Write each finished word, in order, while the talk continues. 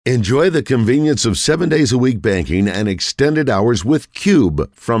Enjoy the convenience of 7 days a week banking and extended hours with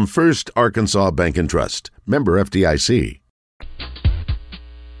Cube from First Arkansas Bank and Trust. Member FDIC. You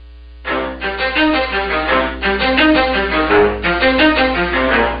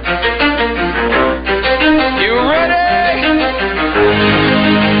ready?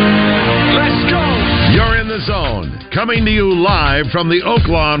 Let's go! You're in the zone. Coming to you live from the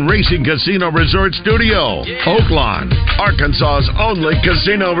Oaklawn Racing Casino Resort Studio. Oaklawn, Arkansas's only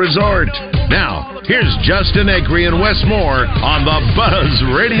casino resort. Now, here's Justin Acree and Wes Moore on the Buzz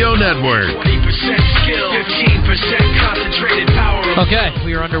Radio Network. 20% skill, 15% concentrated power. Okay,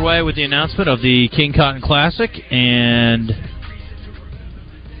 we are underway with the announcement of the King Cotton Classic, and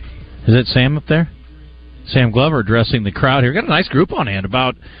is it Sam up there? Sam Glover addressing the crowd here. Got a nice group on hand,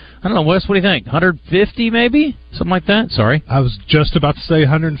 about, I don't know, Wes, what do you think? 150 maybe? Something like that? Sorry. I was just about to say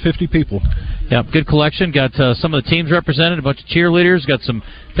 150 people. Yeah, good collection. Got some of the teams represented, a bunch of cheerleaders, got some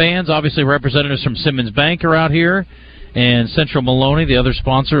fans. Obviously, representatives from Simmons Bank are out here, and Central Maloney, the other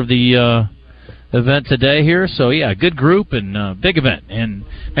sponsor of the event today here. So, yeah, good group and big event. And,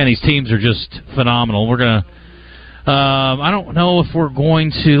 man, these teams are just phenomenal. We're going to... I don't know if we're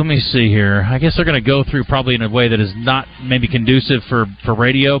going to... Let me see here. I guess they're going to go through probably in a way that is not maybe conducive for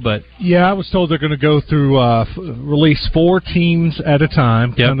radio, but... Yeah, I was told they're going to go through, release 4 teams at a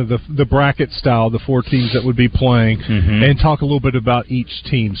time, kind of the bracket style, the 4 teams that would be playing, and talk a little bit about each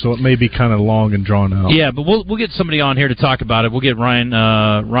team. So it may be kind of long and drawn out. Yeah, but we'll get somebody on here to talk about it. We'll get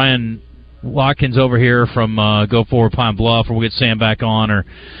Ryan Watkins over here from Go Forward Pine Bluff, or we'll get Sam back on, or...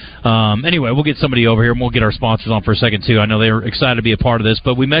 anyway, we'll get somebody over here, and we'll get our sponsors on for a second, too. I know they were excited to be a part of this,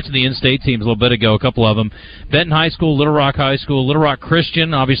 but we mentioned the in-state teams a little bit ago, a couple of them. Benton High School, Little Rock High School, Little Rock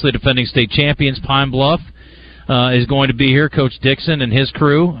Christian, obviously defending state champions. Pine Bluff is going to be here. Coach Dixon and his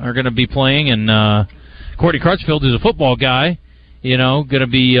crew are going to be playing, and Courtney Crutchfield, who's a football guy, going to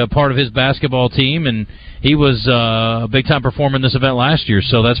be a part of his basketball team, and he was a big-time performer in this event last year,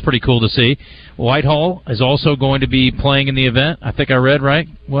 so that's pretty cool to see. Whitehall is also going to be playing in the event. I think I read right,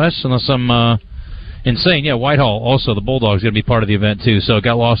 Wes, unless I'm insane. Yeah, Whitehall also, the Bulldogs, going to be part of the event, too, so it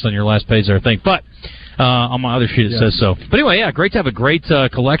got lost on your last page there, I think. But on my other sheet it says so. But anyway, yeah, great to have a great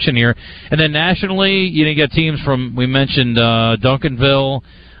collection here. And then nationally, you got teams from, we mentioned Duncanville,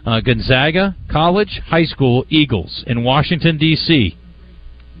 Gonzaga College, High School, Eagles in Washington, D.C.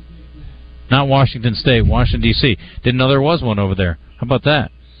 Not Washington State, Washington, D.C. Didn't know there was one over there. How about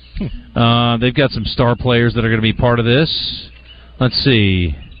that? They've got some star players that are going to be part of this. Let's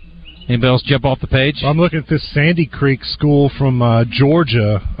see. Anybody else jump off the page? I'm looking at this Sandy Creek school from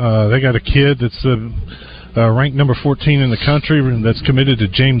Georgia. They got a kid that's ranked number 14 in the country that's committed to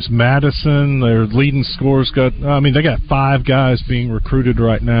James Madison. Their leading scores they got 5 guys being recruited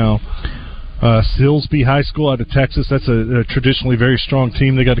right now. Silsbee High School out of Texas, that's a traditionally very strong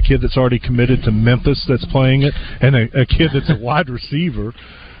team. They got a kid that's already committed to Memphis that's playing it, and a kid that's a wide receiver.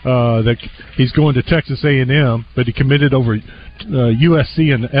 That he's going to Texas A&M, but he committed over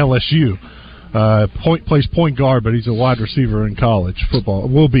USC and LSU. Plays point guard, but he's a wide receiver in college football.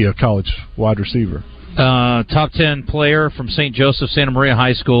 Will be a college wide receiver. Top 10 player from St. Joseph Santa Maria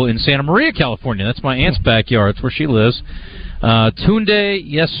High School in Santa Maria, California. That's my aunt's backyard. That's where she lives. Tunde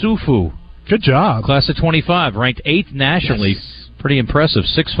Yesufu. Good job. Class of 25, ranked 8th nationally. Yes. Pretty impressive.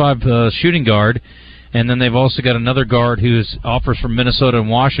 6'5" shooting guard. And then they've also got another guard who's offers from Minnesota and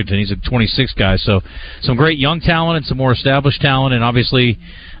Washington. He's a 26 guy. So some great young talent and some more established talent, and obviously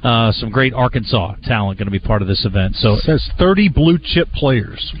some great Arkansas talent going to be part of this event. So it says 30 blue-chip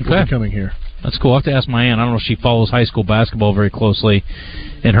players will be coming here. That's cool. I'll have to ask my aunt. I don't know if she follows high school basketball very closely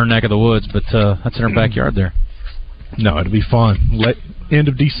in her neck of the woods, but that's in her backyard there. No, it'll be fun. End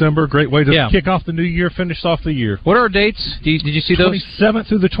of December, great way to kick off the new year, finish off the year. What are our dates? Did you see those? 27th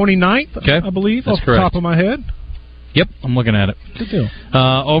through the 29th, I believe, that's off correct. The top of my head. Yep, I'm looking at it. Good deal.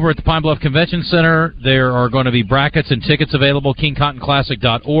 Over at the Pine Bluff Convention Center, there are going to be brackets and tickets available,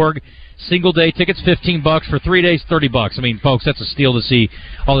 kingcottonclassic.org. Single-day tickets, $15. For 3 days, $30. I mean, folks, that's a steal to see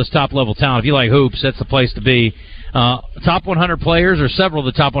all this top-level talent. If you like hoops, that's the place to be. Top 100 players, or several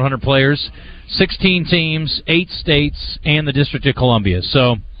of the top 100 players, 16 teams, 8 states, and the District of Columbia.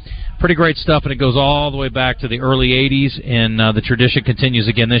 So, pretty great stuff, and it goes all the way back to the early 80s, and the tradition continues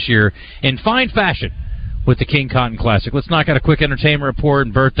again this year in fine fashion with the King Cotton Classic. Let's knock out a quick entertainment report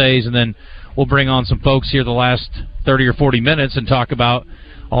and birthdays, and then we'll bring on some folks here the last 30 or 40 minutes and talk about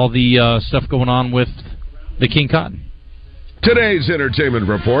all the stuff going on with the King Cotton. Today's entertainment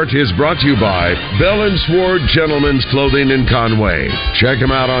report is brought to you by Bell & Sword Gentlemen's Clothing in Conway. Check them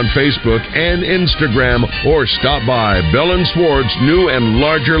out on Facebook and Instagram, or stop by Bell & Sword's new and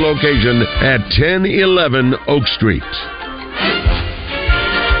larger location at 1011 Oak Street.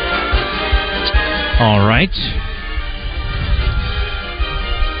 All right.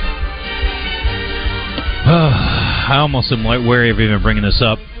 I almost am wary of even bringing this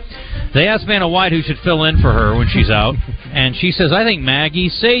up. They asked Vanna White who should fill in for her when she's out, and she says, I think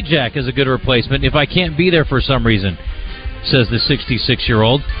Maggie Sajak is a good replacement if I can't be there for some reason, says the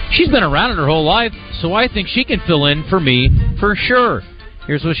 66-year-old. She's been around it her whole life, so I think she can fill in for me for sure.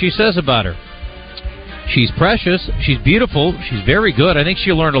 Here's what she says about her. She's precious, she's beautiful, she's very good. I think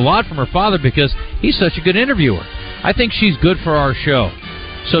she learned a lot from her father because he's such a good interviewer. I think she's good for our show.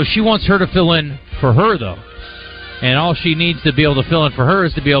 So she wants her to fill in for her, though. And all she needs to be able to fill in for her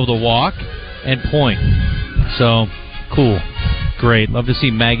is to be able to walk and point. So, cool. Great. Love to see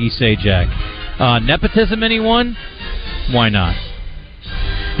Maggie Sajak. Nepotism, anyone? Why not?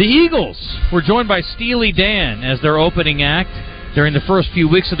 The Eagles were joined by Steely Dan as their opening act during the first few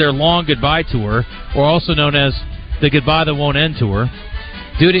weeks of their long goodbye tour, or also known as the Goodbye That Won't End tour.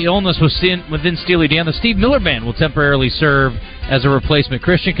 Due to illness within Steely Dan, the Steve Miller Band will temporarily serve as a replacement.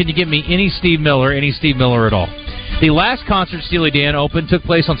 Christian, can you give me any Steve Miller at all? The last concert Steely Dan opened took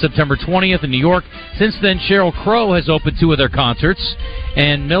place on September 20th in New York. Since then, Sheryl Crow has opened 2 of their concerts,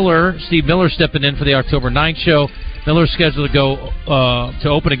 and Steve Miller stepping in for the October 9th show. Miller's scheduled to go to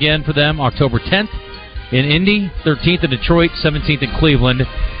open again for them October 10th in Indy, 13th in Detroit, 17th in Cleveland,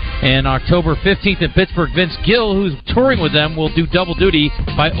 and October 15th in Pittsburgh. Vince Gill, who's touring with them, will do double duty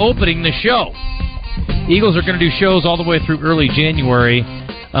by opening the show. Eagles are going to do shows all the way through early January.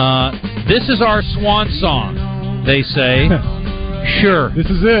 This is our swan song, they say. Sure. This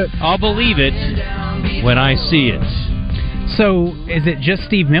is it. I'll believe it when I see it. So, is it just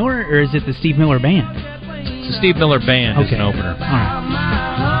Steve Miller, or is it the Steve Miller Band? It's the Steve Miller Band as an opener. All right.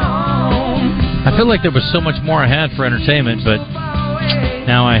 I feel like there was so much more I had for entertainment, but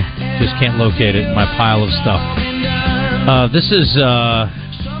now I just can't locate it in my pile of stuff. This is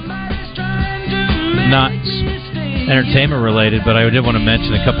not entertainment related, but I did want to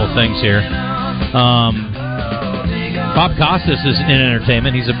mention a couple things here. Bob Costas is in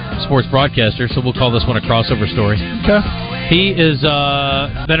entertainment. He's a sports broadcaster, so we'll call this one a crossover story. Okay. He is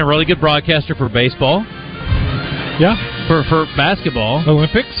been a really good broadcaster for baseball. Yeah. For basketball.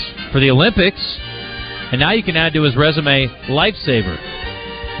 Olympics. For the Olympics. And now you can add to his resume, lifesaver.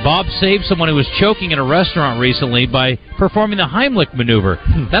 Bob saved someone who was choking in a restaurant recently by performing the Heimlich maneuver.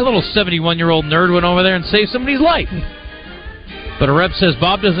 That little 71-year-old nerd went over there and saved somebody's life. But a rep says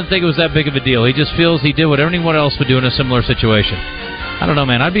Bob doesn't think it was that big of a deal. He just feels he did what anyone else would do in a similar situation. I don't know,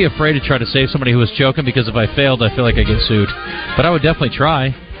 man. I'd be afraid to try to save somebody who was choking because if I failed, I feel like I get sued. But I would definitely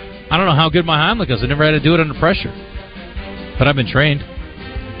try. I don't know how good my Heimlich is. I never had to do it under pressure. But I've been trained.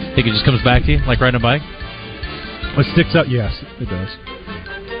 Think it just comes back to you, like riding a bike? What sticks out? Yes, it does.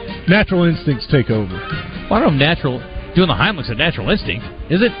 Natural instincts take over. Well, I don't know. Doing the Heimlich's a natural instinct,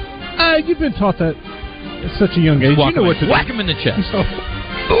 is it? You've been taught that at such a young age. You know what to do. Whack him in the chest.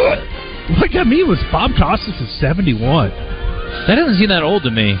 What got me was Bob Costas is 71. That doesn't seem that old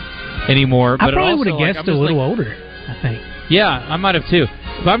to me anymore. But I probably would have like, guessed a little older, I think. Yeah, I might have too.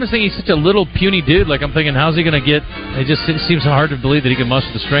 But I'm just thinking he's such a little puny dude. Like I'm thinking, how's he going to get? It just seems hard to believe that he can muster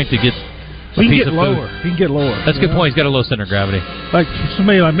the strength to get. He can get lower. He can get lower. That's a good point. He's got a low center of gravity. Like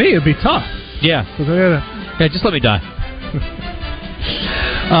somebody like me, it'd be tough. Yeah. Yeah, just let me die.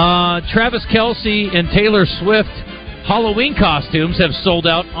 Travis Kelce and Taylor Swift Halloween costumes have sold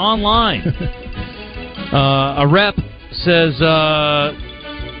out online. A rep says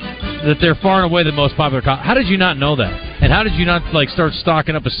that they're far and away the most popular costume. How did you not know that? And how did you not start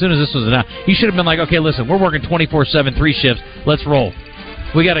stocking up as soon as this was announced? You should have been like, okay, listen, we're working 24/7, 3 shifts. Let's roll.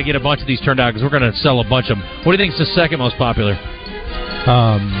 We got to get a bunch of these turned out because we're going to sell a bunch of them. What do you think is the second most popular?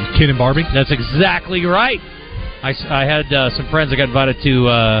 Ken and Barbie. That's exactly right. I had some friends. I got invited to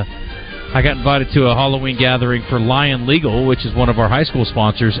a Halloween gathering for Lion Legal, which is one of our high school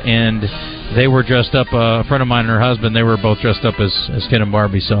sponsors, and they were dressed up. A friend of mine and her husband, they were both dressed up as Ken and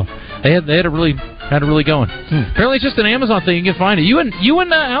Barbie. So they had it really going. Apparently, it's just an Amazon thing. You can find it. You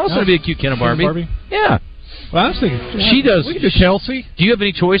and Allison would be a cute Ken and Barbie. Yeah. Well, I was thinking she does. We could do Chelsea. Do you have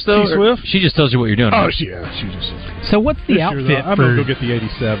any choice though? Swift? She just tells you what you're doing. Oh, right? she just. So what's the outfit? I'm gonna go get the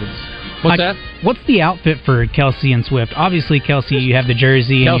 87s. What's that? What's the outfit for Kelce and Swift? Obviously, Kelce, you have the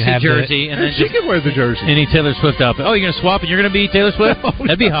jersey. Kelce and you have jersey, and then she can wear the jersey. Any Taylor Swift outfit. Oh, you're gonna swap, and you're gonna be Taylor Swift? No,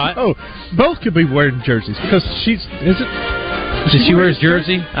 that'd be hot. Oh, both could be wearing jerseys because she's. Is it? Did she wear his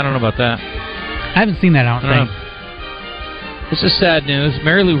jersey? I don't know about that. I haven't seen that. I don't think. This is sad news.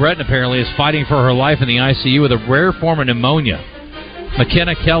 Mary Lou Retton apparently is fighting for her life in the ICU with a rare form of pneumonia.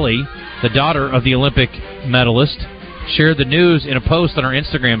 McKenna Kelly, the daughter of the Olympic medalist, shared the news in a post on her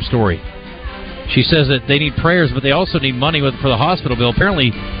Instagram story. She says that they need prayers, but they also need money for the hospital bill.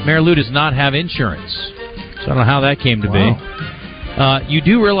 Apparently, Mary Lou does not have insurance. So I don't know how that came to be. You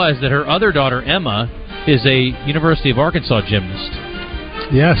do realize that her other daughter, Emma, is a University of Arkansas gymnast.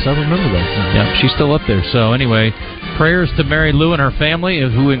 Yes, I remember that. Yeah, she's still up there. So anyway, prayers to Mary Lou and her family,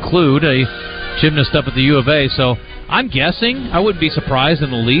 who include a gymnast up at the U of A. So I'm guessing, I wouldn't be surprised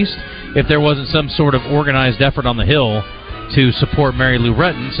in the least if there wasn't some sort of organized effort on the Hill to support Mary Lou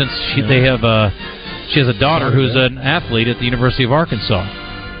Retton, since she has a daughter who's an athlete at the University of Arkansas.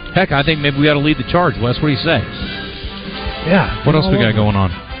 Heck, I think maybe we ought to lead the charge, Wes. What do you say? Yeah. What else we got going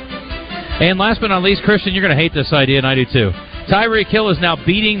on? And last but not least, Christian, you're going to hate this idea, and I do too. Tyreek Hill is now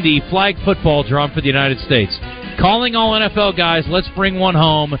beating the flag football drum for the United States. Calling all NFL guys, let's bring one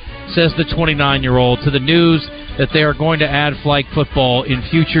home, says the 29-year-old, to the news that they are going to add flag football in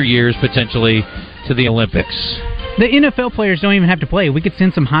future years, potentially, to the Olympics. The NFL players don't even have to play. We could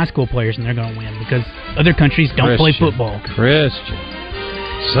send some high school players and they're going to win because other countries don't play football. Christian.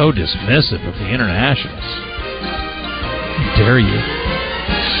 So dismissive of the internationals. How dare you?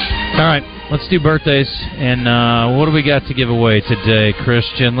 All right, let's do birthdays. And what do we got to give away today,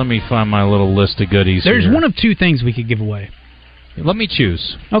 Christian? Let me find my little list of goodies. There's here. one of two things we could give away. Let me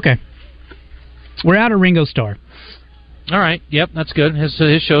choose. Okay. We're out of Ringo Starr. All right, yep, that's good.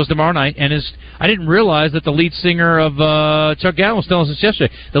 His show's tomorrow night, and I didn't realize that the lead singer of Chuck Gallen was telling us this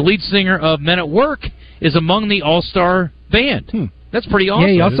yesterday. The lead singer of Men at Work is among the all-star band. That's pretty awesome.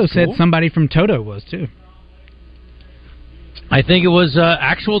 Yeah, he also said somebody from Toto was too. I think it was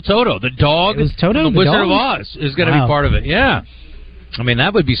actual Toto, the dog. It was Toto, the Wizard of Oz is going to be part of it. Yeah, I mean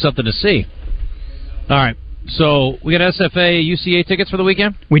that would be something to see. All right, so we got SFA UCA tickets for the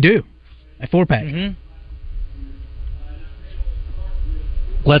weekend. We do, a 4-pack. Mm-hmm.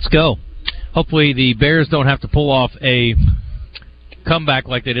 Let's go. Hopefully the Bears don't have to pull off a comeback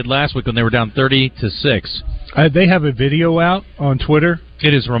like they did last week when they were down 30-6. They have a video out on Twitter.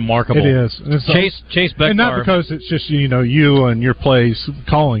 It is remarkable. It is. Chase Becklar. And not because it's just, you and your plays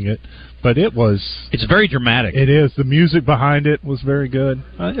calling it, but it's very dramatic. It is. The music behind it was very good.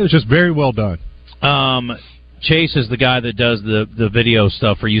 It was just very well done. Chase is the guy that does the video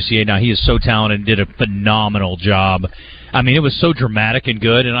stuff for UCA now. He is so talented and did a phenomenal job. I mean, it was so dramatic and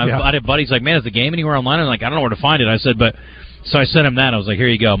good. And I had buddies like, man, is the game anywhere online? I'm like, I don't know where to find it. I said, so I sent him that. I was like, here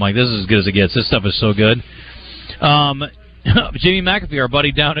you go. I'm like, this is as good as it gets. This stuff is so good. Jimmy McAfee, our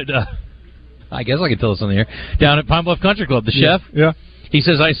buddy down at, I guess I can tell this on the air, down at Pine Bluff Country Club, the chef. Yeah. He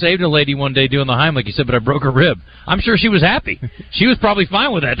says, I saved a lady one day doing the Heimlich. He said, but I broke her rib. I'm sure she was happy. She was probably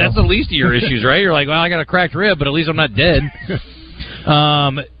fine with that. That's the least of your issues, right? You're like, well, I got a cracked rib, but at least I'm not dead.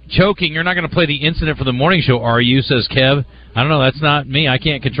 Choking, you're not going to play the incident for the morning show, are you, says Kev. I don't know, that's not me. I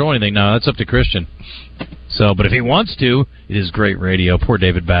can't control anything. No, that's up to Christian. So, but if he wants to, it is great radio. Poor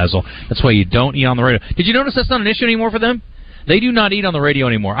David Basil. That's why you don't eat on the radio. Did you notice that's not an issue anymore for them? They do not eat on the radio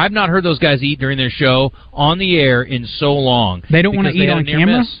anymore. I've not heard those guys eat during their show on the air in so long. They don't want to eat on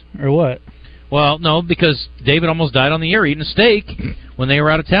camera? Or what? Well, no, because David almost died on the air eating a steak when they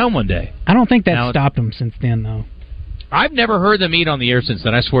were out of town one day. I don't think that stopped them since then, though. I've never heard them eat on the air since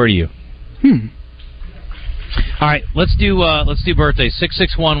then, I swear to you. All right, let's do birthdays.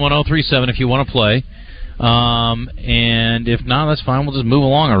 661-1037 if you want to play. And if not, that's fine. We'll just move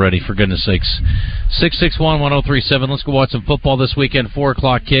along already, for goodness sakes. 661-1037. Let's go watch some football this weekend. 4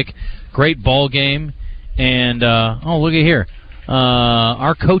 o'clock kick. Great ball game. And, look at here.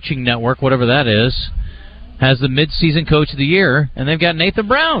 Our coaching network, whatever that is, has the midseason coach of the year, and they've got Nathan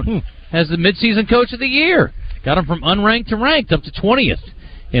Brown as the midseason coach of the year. Got him from unranked to ranked, up to 20th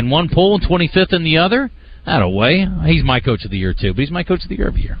in one poll and 25th in the other. Thataway. He's my coach of the year, too, but he's my coach of the year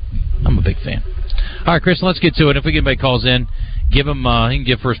every year. I'm a big fan. All right, Chris, let's get to it. If we get anybody calls in, give him, he can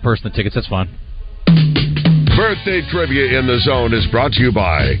give first person the tickets. That's fine. Birthday Trivia in the Zone is brought to you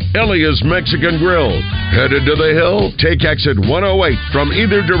by Elia's Mexican Grill. Headed to the hill? Take exit 108 from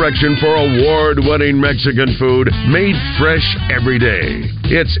either direction for award-winning Mexican food made fresh every day.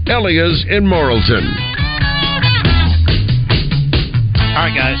 It's Elia's in Morrilton. All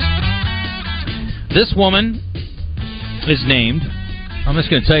right, guys. This woman is named, I'm just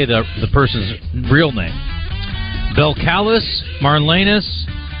going to tell you the person's real name, Belcalis Marlenus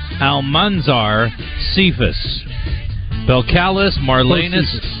Almanzar Cephas. Belcalis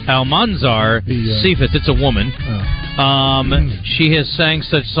Marlenus Almanzar Cephas. It's a woman. She has sang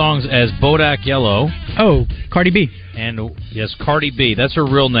such songs as Bodak Yellow. Oh, Cardi B. And, yes, Cardi B. That's her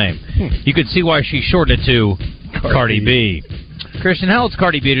real name. You can see why she shortened it to Cardi B. Christian, how old's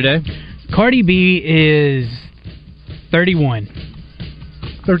Cardi B today? Cardi B is 31.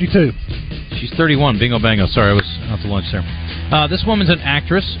 32. She's 31. Bingo bango. Sorry, I was out to lunch there. This woman's an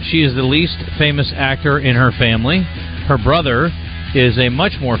actress. She is the least famous actor in her family. Her brother is a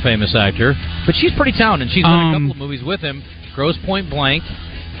much more famous actor, but she's pretty talented. She's done a couple of movies with him, Grosse Point Blank,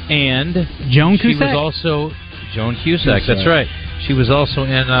 and Joan Cusack? She was also Joan Cusack. That's right. She was also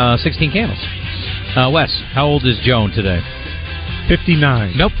in 16 Candles. Wes, how old is Joan today?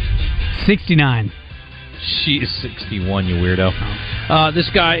 59. Nope. 69. She is 61, you weirdo. This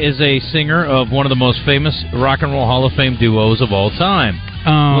guy is a singer of one of the most famous Rock and Roll Hall of Fame duos of all time.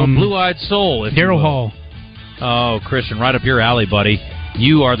 Little Blue-Eyed Soul. Daryl Hall. Oh, Christian, right up your alley, buddy.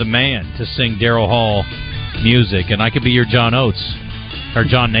 You are the man to sing Daryl Hall music, and I could be your John Oates. Or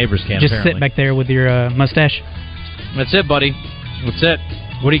John Neighbors can, Just apparently. sit back there with your mustache. That's it, buddy. That's it.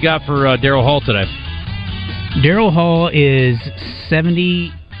 What do you got for Daryl Hall today? Daryl Hall is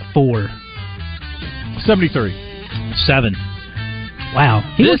 74. 73. 7. Wow.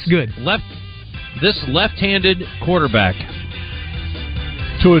 He looks good. This left-handed quarterback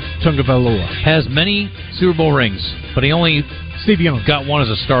Tua Tagovailoa has many Super Bowl rings, but he only Steve Young got one as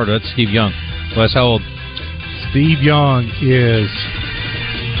a starter. That's Steve Young. Wes, how old? Steve Young is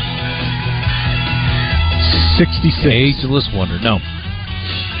 66. Ageless wonder. No.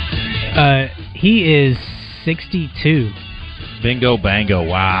 He is 62. Bingo, bango.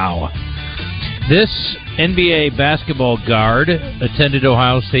 Wow. This NBA basketball guard attended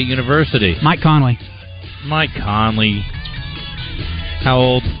Ohio State University. Mike Conley. Mike Conley. How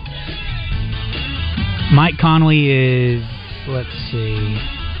old? Mike Conley is, let's see,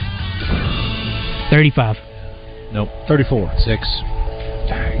 35. Nope. 34. 6.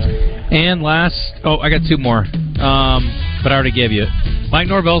 And last, I got 2 more. But I already gave you it. Mike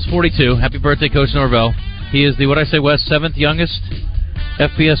Norvell's 42. Happy birthday, Coach Norvell. He is the, what I say, Wes, 7th youngest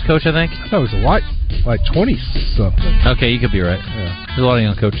FBS coach, I think. That was like 20-something. Okay, you could be right. Yeah. There's a lot of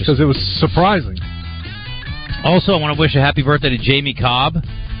young coaches. Because it was surprising. Also, I want to wish a happy birthday to Jamie Cobb,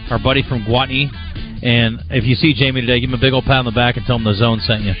 our buddy from Guatney. And if you see Jamie today, give him a big old pat on the back and tell him the Zone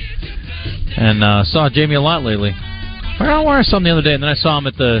sent you. And saw Jamie a lot lately. I don't know where I saw him the other day, and then I saw him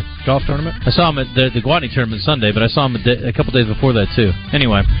at the golf tournament. I saw him at the Guatney tournament Sunday, but I saw him a couple days before that too.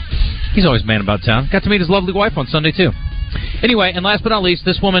 Anyway, he's always man about town. Got to meet his lovely wife on Sunday too. Anyway, and last but not least,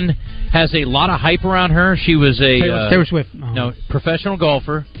 this woman has a lot of hype around her. She was a Taylor Swift. Professional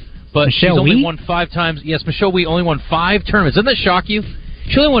golfer, but Michelle she's only Wee? won 5 times. Yes, Michelle Wee only won 5 tournaments. Doesn't that shock you?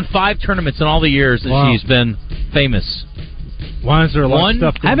 She only won 5 tournaments in all the years that she's been famous. Why is there a lot of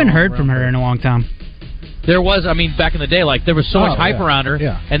stuff? I haven't heard from her in a long time. There was, back in the day, there was so much hype around her,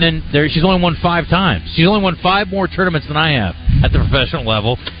 and then she's only won 5 times. She's only won 5 more tournaments than I have at the professional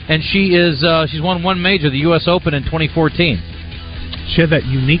level, and she's won 1 major, the U.S. Open in 2014. She had that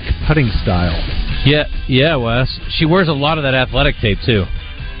unique putting style. Yeah, Wes. She wears a lot of that athletic tape too.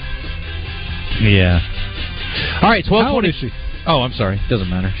 Yeah. All right, 12:20. How old is she? Oh, I'm sorry. Doesn't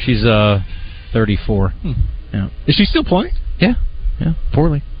matter. She's 34. Yeah. Is she still playing? Yeah.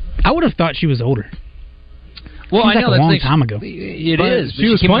 Poorly. I would have thought she was older. Well, Seems I know like a that's long time ago. It but is. She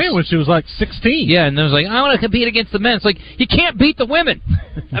was playing when she was 16. Yeah, and then it was I want to compete against the men. It's you can't beat the women.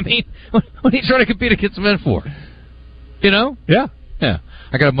 What are you trying to compete against the men for? You know? Yeah. Yeah.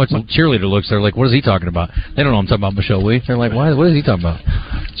 I got a bunch of cheerleader looks. They're what is he talking about? They don't know I'm talking about Michelle Wee. They're what is he talking about?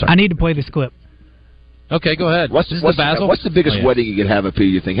 Sorry. I need to play this clip. Okay, go ahead. What's the biggest wedding you could have up here,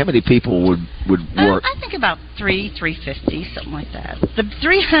 you think? How many people would work? I think about 350, something like that. The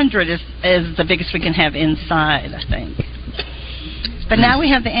 300 is the biggest we can have inside, I think. But now we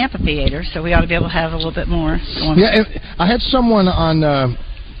have the amphitheater, so we ought to be able to have a little bit more going on. Yeah, I had someone on...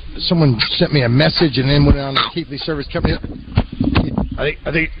 someone sent me a message and then went on the Keithley Service Company. I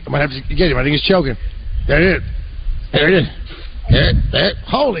think I might have to get him. I think he's choking. There it is. There it is. There.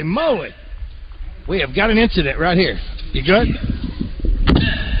 Holy moly! We have got an incident right here. You good?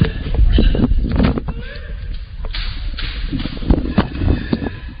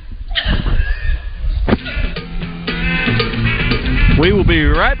 We will be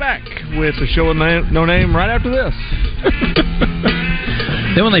right back with the show with no name right after this.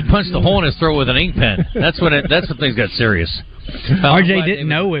 Then when they punched the hole in his throat with an ink pen, that's when things got serious. RJ didn't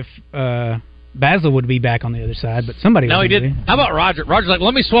know if Basil would be back on the other side, but somebody. No, he didn't. How about Roger? Roger's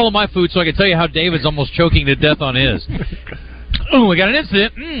let me swallow my food so I can tell you how David's almost choking to death on his. Oh, we got an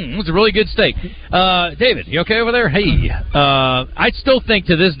incident. It was a really good steak. David, you okay over there? Hey. I still think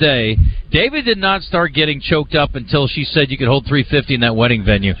to this day, David did not start getting choked up until she said you could hold 350 in that wedding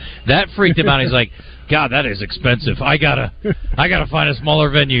venue. That freaked him out. He's like, God, that is expensive. I gotta find a smaller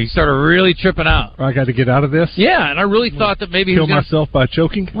venue. He started really tripping out. I got to get out of this? Yeah, and I really thought that maybe kill myself by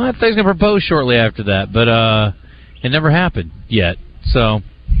choking? Well, I thought he was going to propose shortly after that, but it never happened yet. So,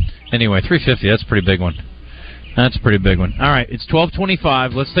 anyway, 350, that's a pretty big one. That's a pretty big one. All right, it's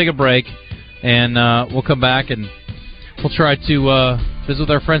 12:25. Let's take a break, and we'll come back and we'll try to visit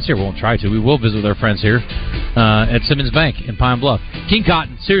with our friends here. We won't try to. We will visit with our friends here at Simmons Bank in Pine Bluff. King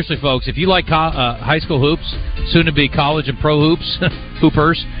Cotton, seriously, folks, if you like high school hoops, soon to be college and pro hoops,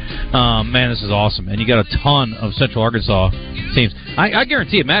 hoopers, man, this is awesome. And you got a ton of Central Arkansas teams. I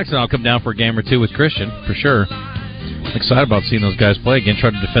guarantee it. Madison will come down for a game or two with Christian, for sure. I'm excited about seeing those guys play again,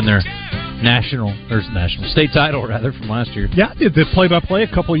 try to defend their state title rather from last year. Yeah, I did the play-by-play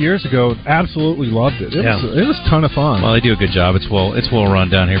a couple years ago. Absolutely loved it. It was a ton of fun. Well, they do a good job. It's well run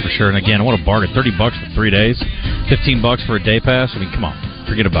down here for sure. And again, what a bargain! $30 for 3 days, $15 for a day pass. I mean, come on,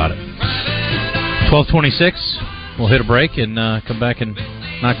 forget about it. 12:26. We'll hit a break and come back and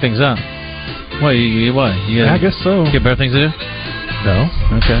knock things out. What? I guess so. You got better things to do? No.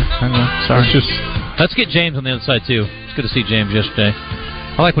 Okay. I don't know. Sorry. Let's get James on the other side too. It's good to see James yesterday.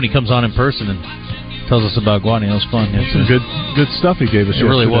 I like when he comes on in person and tells us about Guadney. It was fun. Some good stuff he gave us. It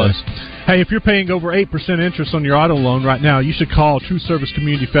really was. Hey, if you're paying over 8% interest on your auto loan right now, you should call True Service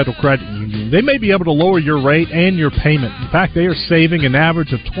Community Federal Credit Union. They may be able to lower your rate and your payment. In fact, they are saving an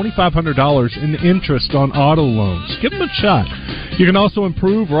average of $2,500 in interest on auto loans. Give them a shot. You can also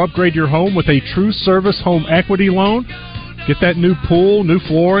improve or upgrade your home with a True Service Home Equity Loan. Get that new pool, new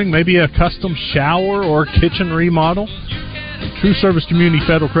flooring, maybe a custom shower or kitchen remodel. True Service Community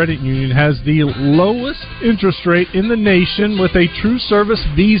Federal Credit Union has the lowest interest rate in the nation with a True Service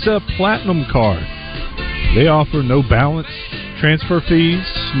Visa Platinum card. They offer no balance transfer fees,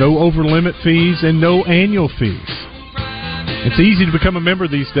 no over-limit fees, and no annual fees. It's easy to become a member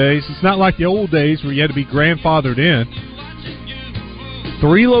these days. It's not like the old days where you had to be grandfathered in.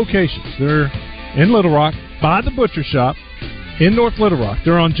 3 locations. They're in Little Rock, by the Butcher Shop, in North Little Rock.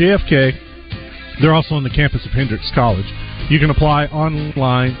 They're on JFK. They're also on the campus of Hendrix College. You can apply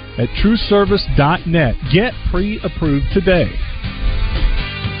online at trueservice.net. Get pre-approved today.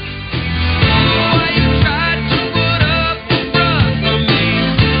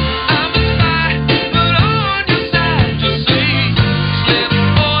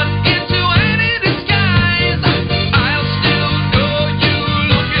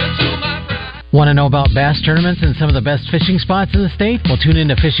 Want to know about bass tournaments and some of the best fishing spots in the state? Well, tune in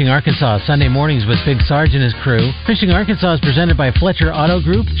to Fishing Arkansas Sunday mornings with Big Sarge and his crew. Fishing Arkansas is presented by Fletcher Auto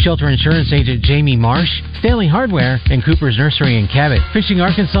Group, Shelter Insurance Agent Jamie Marsh, Stanley Hardware, and Cooper's Nursery in Cabot. Fishing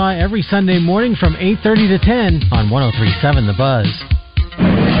Arkansas every Sunday morning from 8:30 to 10 on 103.7 The Buzz.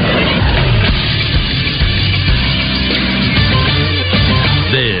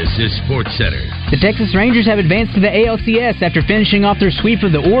 This is Sports Center. The Texas Rangers have advanced to the ALCS after finishing off their sweep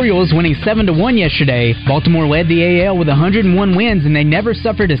of the Orioles, winning 7-1 yesterday. Baltimore led the AL with 101 wins, and they never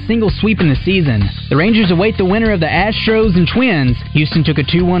suffered a single sweep in the season. The Rangers await the winner of the Astros and Twins. Houston took a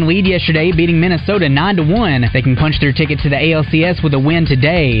 2-1 lead yesterday, beating Minnesota 9-1. They can punch their ticket to the ALCS with a win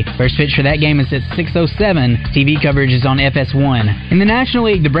today. First pitch for that game is at 6:07. TV coverage is on FS1. In the National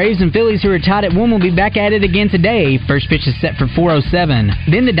League, the Braves and Phillies, who are tied at 1, will be back at it again today. First pitch is set for 4:07.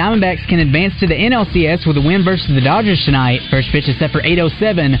 Then the Diamondbacks can advance to the NLCS with a win versus the Dodgers tonight. First pitch is set for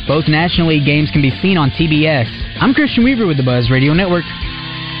 8:07. Both National League games can be seen on TBS. I'm Christian Weaver with the Buzz Radio Network.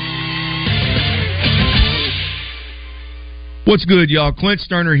 What's good, y'all? Clint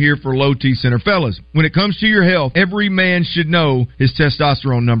Sterner here for Low T Center. Fellas, when it comes to your health, every man should know his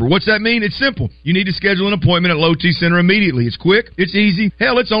testosterone number. What's that mean? It's simple. You need to schedule an appointment at Low T Center immediately. It's quick. It's easy.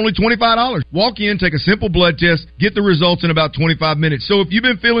 Hell, it's only $25. Walk in, take a simple blood test, get the results in about 25 minutes. So if you've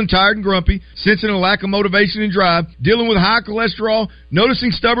been feeling tired and grumpy, sensing a lack of motivation and drive, dealing with high cholesterol,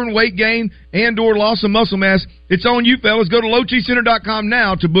 noticing stubborn weight gain, and or loss of muscle mass, it's on you, fellas. Go to lowtcenter.com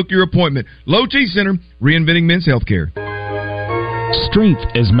now to book your appointment. Low T Center, reinventing men's healthcare.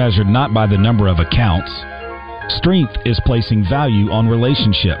 Strength is measured not by the number of accounts. Strength is placing value on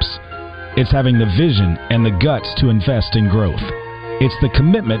relationships. It's having the vision and the guts to invest in growth. It's the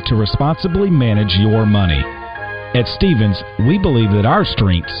commitment to responsibly manage your money. At Stevens, we believe that our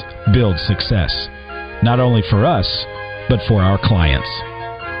strengths build success, not only for us, but for our clients.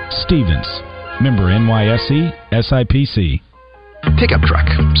 Stevens, member NYSE, SIPC. Pickup truck,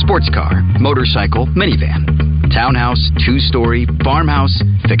 sports car, motorcycle, minivan, townhouse, 2-story, farmhouse,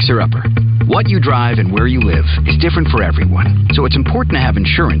 fixer-upper. What you drive and where you live is different for everyone, so it's important to have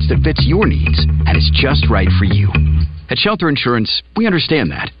insurance that fits your needs and is just right for you. At Shelter Insurance, we understand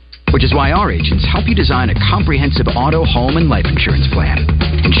that, which is why our agents help you design a comprehensive auto, home, and life insurance plan.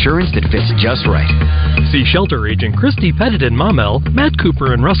 Insurance that fits just right. See Shelter Agent Christy Pettit in Maumelle, Matt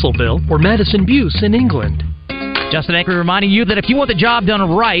Cooper in Russellville, or Madison Buse in England. Justin Acre reminding you that if you want the job done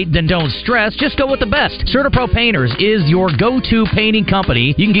right, then don't stress. Just go with the best. CertaPro Painters is your go-to painting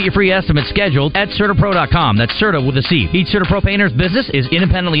company. You can get your free estimate scheduled at CertaPro.com. That's Certa with a C. Each CertaPro Painters business is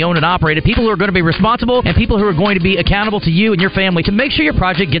independently owned and operated. People who are going to be responsible and people who are going to be accountable to you and your family to make sure your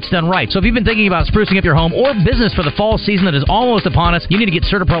project gets done right. So if you've been thinking about sprucing up your home or business for the fall season that is almost upon us, you need to get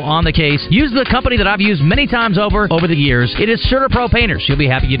CertaPro on the case. Use the company that I've used many times over the years. It is CertaPro Painters. You'll be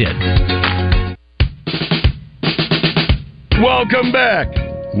happy you did. Welcome back.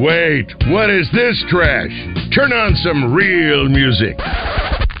 Wait, what is this trash? Turn on some real music.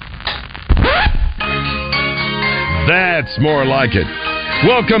 That's more like it.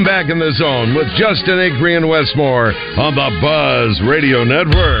 Welcome back in the zone with Justin Acre and Westmore on the Buzz Radio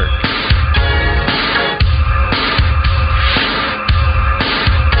Network.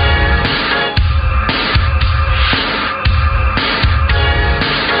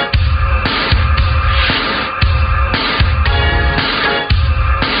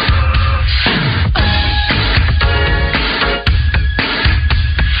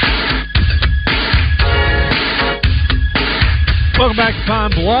 Welcome back to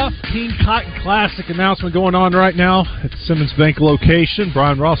Pine Bluff. King Cotton Classic announcement going on right now at the Simmons Bank location.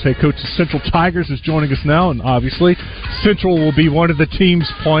 Brian Ross, head coach of Central Tigers, is joining us now, and obviously Central will be one of the teams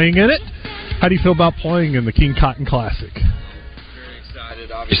playing in it. How do you feel about playing in the King Cotton Classic?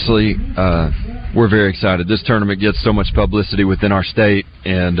 Obviously, we're very excited. This tournament gets so much publicity within our state,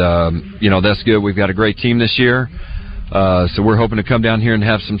 and that's good. We've got a great team this year, so we're hoping to come down here and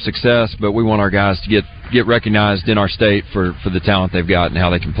have some success, but we want our guys to get recognized in our state for the talent they've got and how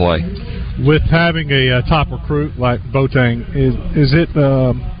they can play. With having a top recruit like Boateng, is it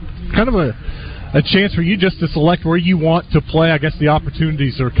kind of a chance for you just to select where you want to play? I guess the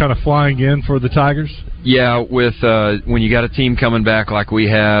opportunities are kind of flying in for the Tigers. Yeah, with when you got a team coming back like we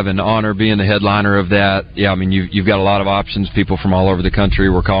have, and Honor being the headliner of that, yeah, I mean you've got a lot of options. People from all over the country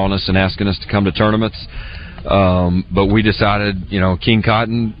were calling us and asking us to come to tournaments, but we decided, King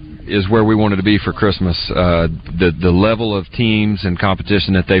Cotton is where we wanted to be for Christmas. The level of teams and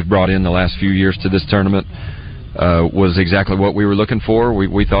competition that they've brought in the last few years to this tournament was exactly what we were looking for.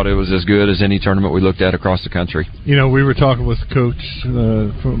 We thought it was as good as any tournament we looked at across the country. We were talking with the coach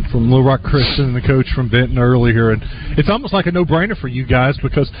from Little Rock Christian and the coach from Benton earlier, and it's almost like a no-brainer for you guys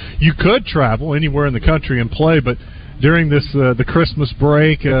because you could travel anywhere in the country and play, but during this the Christmas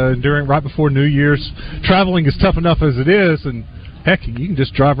break, right before New Year's, traveling is tough enough as it is, and heck, you can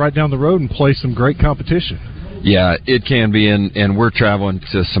just drive right down the road and play some great competition. Yeah, it can be, and we're traveling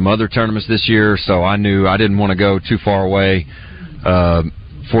to some other tournaments this year, so I knew I didn't want to go too far away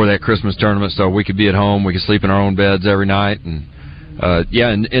for that Christmas tournament, so we could be at home, we could sleep in our own beds every night, and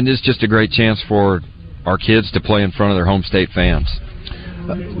it's just a great chance for our kids to play in front of their home state fans.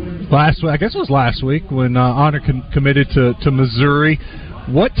 Last week, I guess it was last week, when Honor committed to Missouri.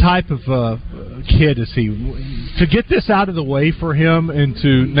 What type of kid is he? To get this out of the way for him and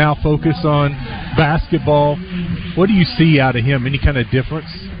to now focus on basketball, what do you see out of him? Any kind of difference?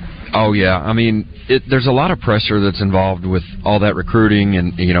 Oh, yeah. I mean, there's a lot of pressure that's involved with all that recruiting,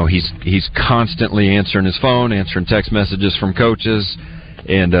 and, he's constantly answering his phone, answering text messages from coaches,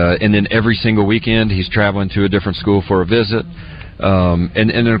 and then every single weekend he's traveling to a different school for a visit. And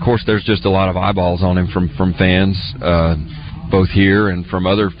then, of course, there's just a lot of eyeballs on him from fans, both here and from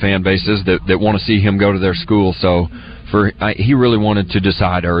other fan bases that want to see him go to their school. So he really wanted to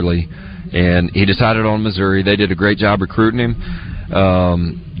decide early, and he decided on Missouri. They did a great job recruiting him,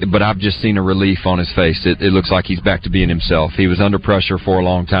 but I've just seen a relief on his face. It looks like he's back to being himself. He was under pressure for a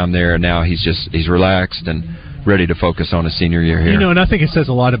long time there, and now he's relaxed and ready to focus on his senior year here. And I think it says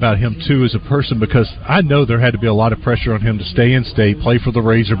a lot about him, too, as a person, because I know there had to be a lot of pressure on him to stay in state, play for the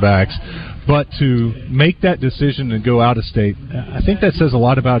Razorbacks, but to make that decision and go out of state, I think that says a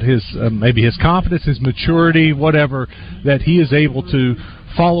lot about his maybe his confidence, his maturity, whatever, that he is able to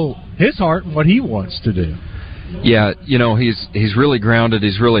follow his heart and what he wants to do. Yeah, he's really grounded.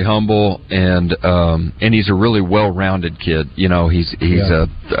 He's really humble, and he's a really well-rounded kid. He's a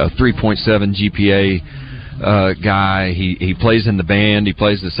 3.7 GPA guy. He plays in the band. He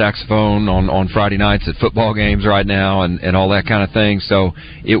plays the saxophone on Friday nights at football games right now, and all that kind of thing. So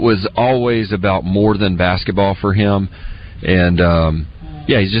it was always about more than basketball for him. And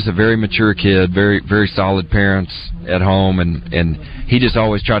he's just a very mature kid, very, very solid parents at home, and he just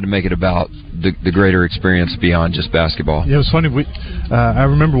always tried to make it about the greater experience beyond just basketball. Yeah, it was funny. I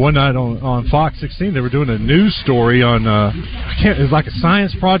remember one night on Fox 16 they were doing a news story on it was like a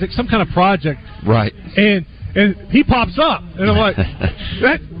science project, some kind of project, right? And he pops up, and I'm like,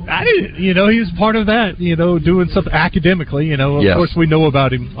 I didn't. He was part of that. Doing something academically. Of course, we know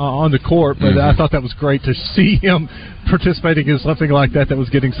about him on the court, but I thought that was great to see him participating in something like that was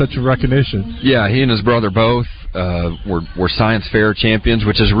getting such a recognition. Yeah, he and his brother both were science fair champions,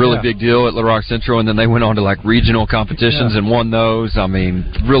 which is a really big deal at Little Rock Central, and then they went on to regional competitions and won those. I mean,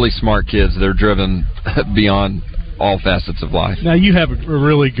 really smart kids. They're driven beyond all facets of life. Now, you have a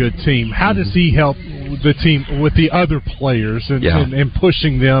really good team. How does he help the team with the other players and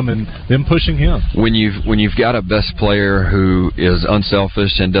pushing them and them pushing him? When you've got a best player who is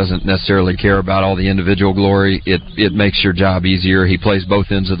unselfish and doesn't necessarily care about all the individual glory, it makes your job easier. He plays both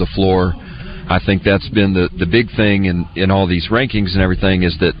ends of the floor. I think that's been the big thing in all these rankings and everything,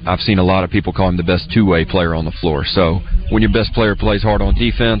 is that I've seen a lot of people call him the best two-way player on the floor. So when your best player plays hard on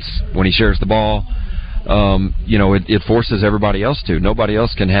defense, when he shares the ball, it forces everybody else to. Nobody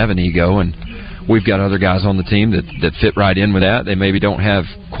else can have an ego, and we've got other guys on the team that fit right in with that. They maybe don't have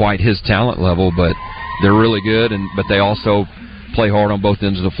quite his talent level, but they're really good, but they also play hard on both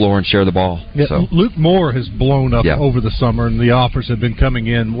ends of the floor and share the ball. Yeah, so. Luke Moore has blown up over the summer, and the offers have been coming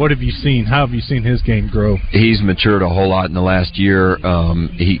in. What have you seen? How have you seen his game grow? He's matured a whole lot in the last year.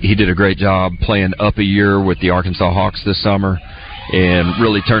 He did a great job playing up a year with the Arkansas Hawks this summer and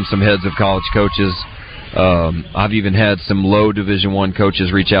really turned some heads of college coaches. I've even had some low Division I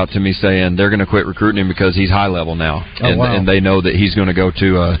coaches reach out to me saying they're going to quit recruiting him because he's high level now, and they know that he's going to go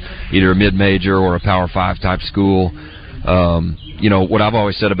to either a mid-major or a Power 5 type school. What I've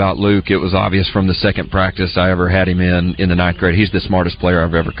always said about Luke, it was obvious from the second practice I ever had him in the 9th grade. He's the smartest player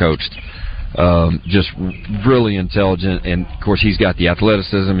I've ever coached. Just really intelligent, and of course he's got the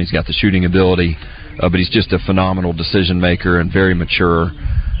athleticism, he's got the shooting ability, but he's just a phenomenal decision maker and very mature.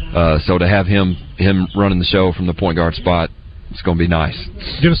 So to have him running the show from the point guard spot, it's going to be nice.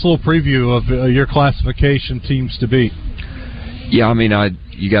 Give us a little preview of your classification teams to beat. Yeah, I mean,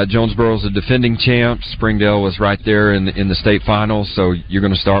 you got Jonesboro's a defending champ. Springdale was right there in the state finals, so you're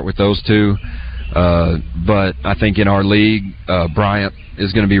going to start with those two. But I think in our league, Bryant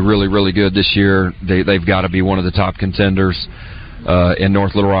is going to be really, really good this year. They've got to be one of the top contenders. And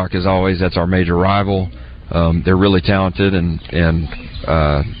North Little Rock, as always, that's our major rival. They're really talented, and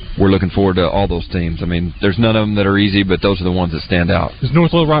we're looking forward to all those teams. I mean, there's none of them that are easy, but those are the ones that stand out. Is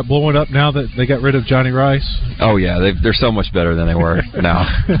North Little Rock blowing up now that they got rid of Johnny Rice? Oh, yeah. They're so much better than they were now.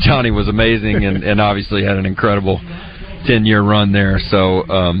 Johnny was amazing and obviously had an incredible 10-year run there. So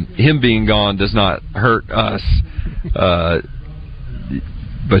him being gone does not hurt us.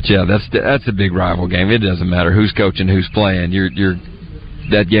 But, yeah, that's a big rival game. It doesn't matter who's coaching, who's playing.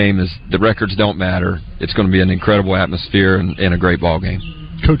 That game is, the records don't matter. It's going to be an incredible atmosphere and a great ball game.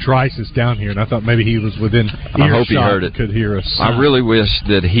 Coach Rice is down here, and I thought maybe he was within earshot. I hope he heard it. Could hear us. I really wish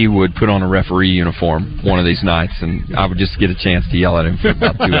that he would put on a referee uniform one of these nights, and I would just get a chance to yell at him for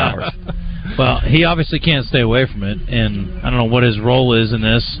about 2 hours. Well, he obviously can't stay away from it, and I don't know what his role is in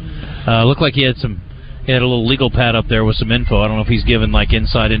this. Looked like he had a little legal pad up there with some info. I don't know if he's given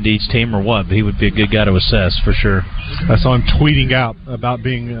insight into each team or what, but he would be a good guy to assess for sure. I saw him tweeting out about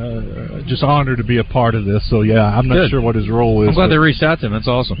being just honored to be a part of this. So yeah, I'm not sure what his role is. I'm glad they reached out to him. That's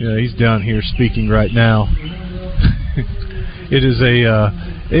awesome. Yeah, he's down here speaking right now.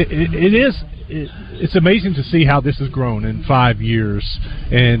 It's amazing to see how this has grown in 5 years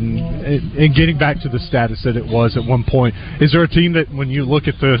and getting back to the status that it was at one point. Is there a team that when you look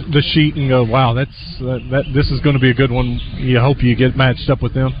at the sheet and go, wow, this is going to be a good one, you hope you get matched up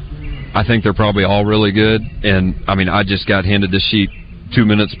with them? I think they're probably all really good. And, I mean, I just got handed this sheet 2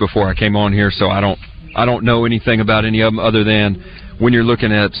 minutes before I came on here, so I don't know anything about any of them other than when you're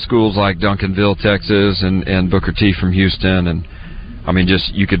looking at schools like Duncanville, Texas, and Booker T from Houston, and I mean,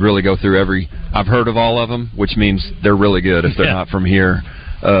 just you could really go through I've heard of all of them, which means they're really good if they're not from here.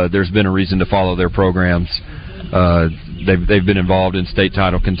 There's been a reason to follow their programs. They've been involved in state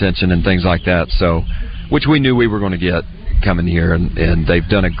title contention and things like that, so which we knew we were going to get coming here, and they've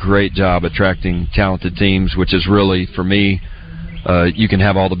done a great job attracting talented teams, which is really, for me, you can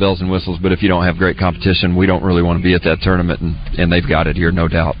have all the bells and whistles, but if you don't have great competition, we don't really want to be at that tournament, and they've got it here, no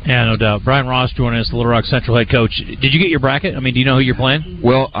doubt. Yeah, no doubt. Brian Ross joining us, the Little Rock Central head coach. Did you get your bracket? I mean, do you know who you're playing?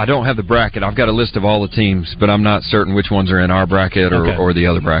 Well, I don't have the bracket. I've got a list of all the teams, but I'm not certain which ones are in our bracket or the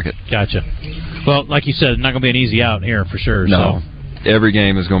other bracket. Gotcha. Well, like you said, it's not going to be an easy out here for sure. No. So. Every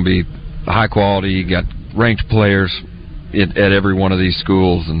game is going to be high quality. You got ranked players at every one of these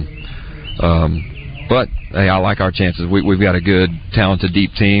schools, and but hey, I like our chances. We've got a good, talented,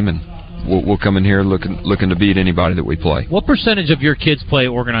 deep team, and we'll come in here looking to beat anybody that we play. What percentage of your kids play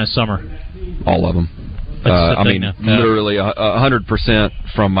organized summer? All of them. Literally 100%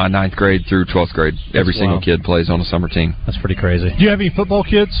 from my 9th grade through 12th grade. Every single kid plays on a summer team. That's pretty crazy. Do you have any football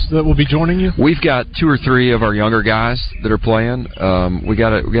kids that will be joining you? We've got 2 or 3 of our younger guys that are playing. We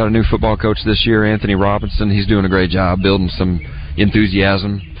got a new football coach this year, Anthony Robinson. He's doing a great job building some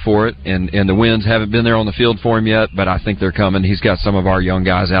enthusiasm for it, and the wins haven't been there on the field for him yet, but I think they're coming. He's got some of our young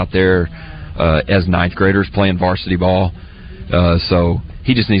guys out there as 9th graders playing varsity ball, so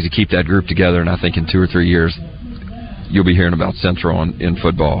he just needs to keep that group together, and I think in 2 or 3 years you'll be hearing about Central in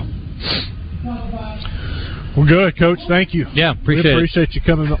football. Well, good, Coach. Thank you. Yeah, appreciate you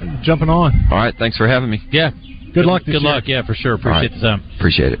jumping on. All right, thanks for having me. Yeah. Good luck this year. Good luck, yeah, for sure. Appreciate the time.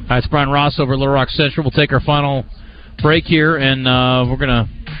 Appreciate it. All right, it's Brian Ross over at Little Rock Central. We'll take our final break here, and we're going to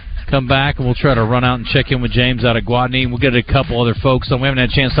come back, and we'll try to run out and check in with James out of Guadney. We'll get a couple other folks. So we haven't had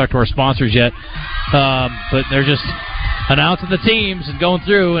a chance to talk to our sponsors yet, but they're just announcing the teams and going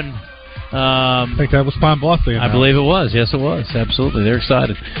through, and I think that was Pine Bluff. I believe it was. Yes, it was. Absolutely. They're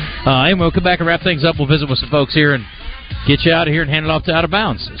excited. Anyway, we'll come back and wrap things up. We'll visit with some folks here and get you out of here and hand it off to Out of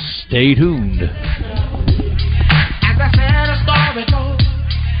Bounds. Stay tuned. As I said, a story told.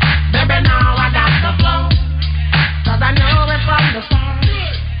 Baby, now I got the flow. 'Cause I know it from the start.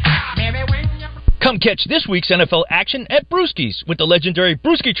 Baby, when you... Come catch this week's NFL action at Brewski's. With the legendary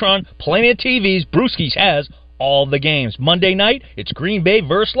Brewskitron playing at TVs, Brewski's has all the games. Monday night, it's Green Bay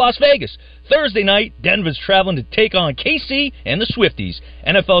versus Las Vegas. Thursday night, Denver's traveling to take on KC and the Swifties.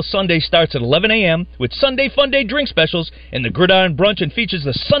 NFL Sunday starts at 11 a.m. with Sunday Fun Day drink specials and the Gridiron Brunch, and features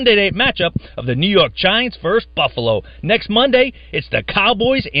the Sunday night matchup of the New York Giants versus Buffalo. Next Monday, it's the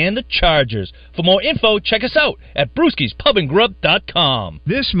Cowboys and the Chargers. For more info, check us out at brewskispubandgrub.com.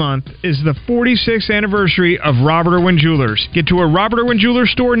 This month is the 46th anniversary of Robert Irwin Jewelers. Get to a Robert Irwin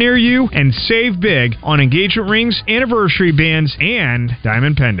Jewelers store near you and save big on engagement rings, anniversary bands, and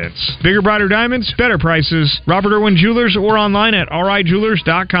diamond pendants. Bigger, brighter diamonds, better prices. Robert Irwin Jewelers, or online at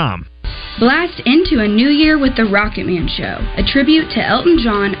rijewelers.com. Blast into a new year with the Rocket Man Show, a tribute to Elton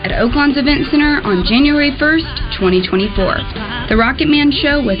John at Oaklawn's Event Center on January 1st, 2024. The Rocket Man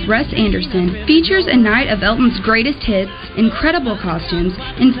Show with Russ Anderson features a night of Elton's greatest hits, incredible costumes,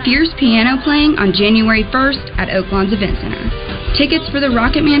 and fierce piano playing on January 1st at Oaklawn's Event Center. Tickets for the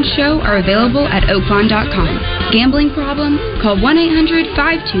Rocket Man Show are available at oaklawn.com. Gambling problem? Call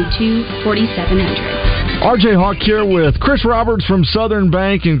 1-800-522-4700. RJ Hawk here with Chris Roberts from Southern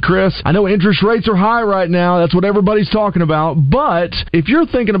Bank. And Chris, I know interest rates are high right now. That's what everybody's talking about. But if you're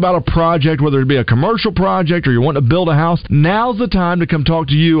thinking about a project, whether it be a commercial project or you want to build a house, now's the time to come talk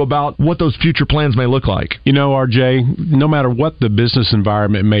to you about what those future plans may look like. You know, RJ, no matter what the business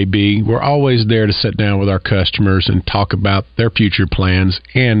environment may be, we're always there to sit down with our customers and talk about their future plans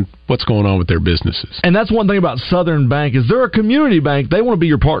and what's going on with their businesses. And that's one thing about Southern Bank is they're a community bank. They want to be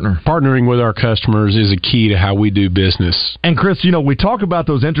your partner. Partnering with our customers is a key to how we do business. And Chris, you know, we talk about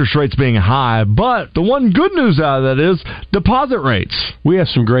those interest rates being high, but the one good news out of that is deposit rates. We have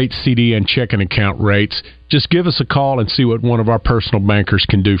some great CD and checking account rates. Just give us a call and see what one of our personal bankers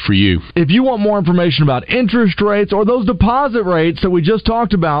can do for you. If you want more information about interest rates or those deposit rates that we just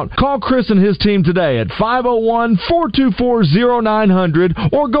talked about, call Chris and his team today at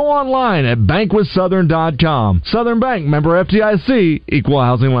 501-424-0900 or go online at bankwithsouthern.com. Southern Bank, member FDIC, equal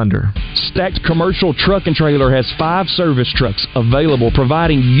housing lender. Stacked Commercial Truck and Trailer has 5 service trucks available,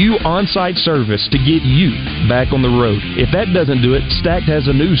 providing you on-site service to get you back on the road. If that doesn't do it, Stacked has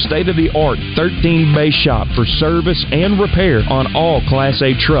a new state-of-the-art 13-bay shop for service and repair on all Class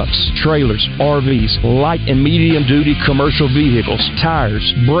A trucks, trailers, RVs, light and medium-duty commercial vehicles, tires,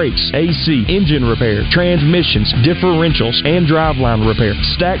 brakes, AC, engine repair, transmissions, differentials, and driveline repair.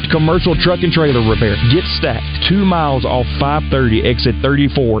 Stacked Commercial Truck and Trailer Repair. Get Stacked 2 miles off 530 exit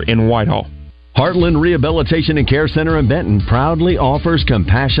 34 in Whitehall. Heartland Rehabilitation and Care Center in Benton proudly offers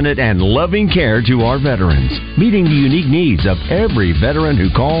compassionate and loving care to our veterans, meeting the unique needs of every veteran who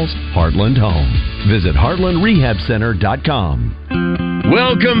calls Heartland home. Visit heartlandrehabcenter.com.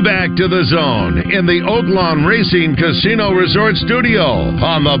 Welcome back to The Zone in the Oaklawn Racing Casino Resort Studio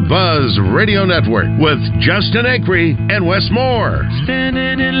on the Buzz Radio Network with Justin Acree and Wes Moore.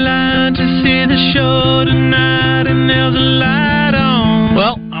 Standing in line to see the show tonight, and there's a light on.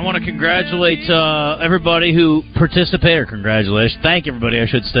 Well, I want to congratulate everybody who participated. Thank everybody, I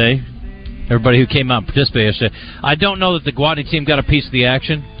should say. Everybody who came out and participated yesterday. I don't know that the Guadney team got a piece of the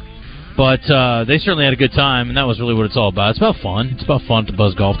action, but they certainly had a good time, and that was really what it's all about. It's about fun. It's about fun at the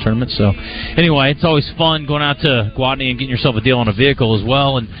Buzz Golf Tournament. So, anyway, it's always fun going out to Guadney and getting yourself a deal on a vehicle as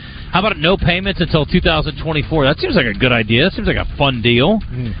well. And How about no payments until 2024? That seems like a good idea. That seems like a fun deal.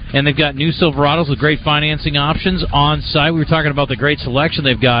 And they've got new Silverados with great financing options on site. We were talking about the great selection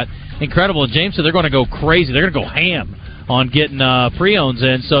they've got. Incredible. And James said they're going to go crazy. They're going to go ham on getting pre-owns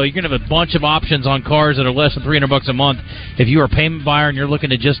in. So you're going to have a bunch of options on cars that are less than $300 a month. If you're a payment buyer and you're looking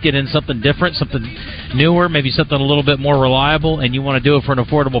to just get in something different, something newer, maybe something a little bit more reliable, and you want to do it for an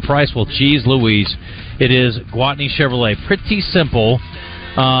affordable price, well, geez Louise, it is Gwatney Chevrolet. Pretty simple.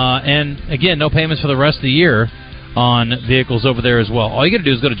 And, again, no payments for the rest of the year on vehicles over there as well. All you got to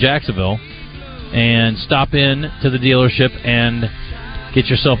do is go to Jacksonville and stop in to the dealership and get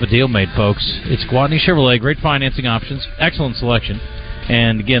yourself a deal made, folks. It's Gwatney Chevrolet. Great financing options. Excellent selection.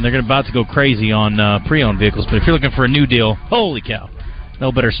 And, again, they're about to go crazy on pre-owned vehicles. But if you're looking for a new deal, holy cow,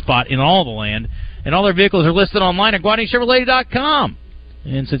 no better spot in all the land. And all their vehicles are listed online at GwatneyChevrolet.com.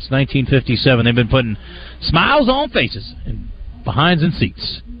 And since 1957, they've been putting smiles on faces and behinds in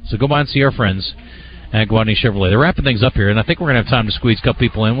seats. So go by and see our friends at Gwatney Chevrolet. They're wrapping things up here, and I think we're going to have time to squeeze a couple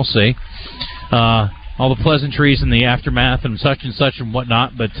people in. We'll see. All the pleasantries and the aftermath and such and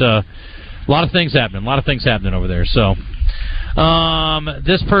whatnot, but a lot of things happening. A lot of things happening over there. So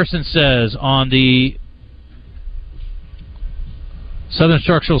this person says on the Southern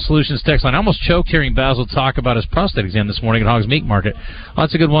Structural Solutions text line, I almost choked hearing Basil talk about his prostate exam this morning at Hogs Meat Market.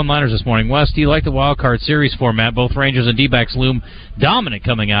 Lots of good one-liners this morning. Wes, do you like the wild card series format? Both Rangers and D-backs loom dominant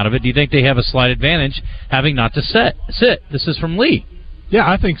coming out of it. Do you think they have a slight advantage having not to sit? This is from Lee. Yeah,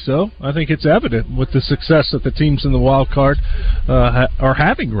 I think so. I think it's evident with the success that the teams in the wild card are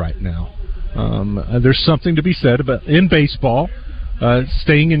having right now. There's something to be said about in baseball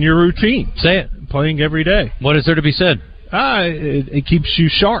staying in your routine. Say it. Playing every day. What is there to be said? It keeps you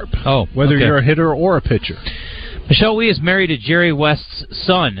sharp. Whether okay. you're a hitter or a pitcher. Michelle Wee is married to Jerry West's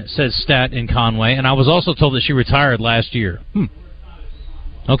son, says Stat in Conway, and I was also told that she retired last year.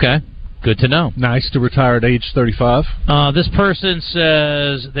 Okay. Good to know. Nice to retire at age 35. This person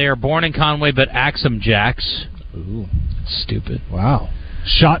says they are born in Conway, but Axum Jacks. Ooh. Stupid. Wow.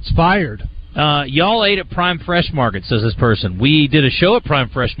 Shots fired. Y'all ate at Prime Fresh Market, says this person. We did a show at Prime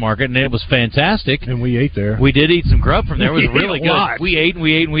Fresh Market, and it was fantastic. And we ate there. We did eat some grub from there. It was really good. We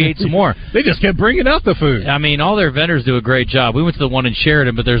ate some more. They just kept bringing out the food. I mean, all their vendors do a great job. We went to the one in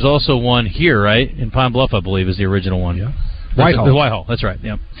Sheridan, but there's also one here, right? In Pine Bluff, I believe, is the original one. Yeah. Whitehall, that's right,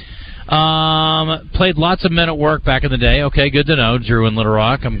 yeah. Played lots of men at work back in the day. Okay, good to know, Drew in Little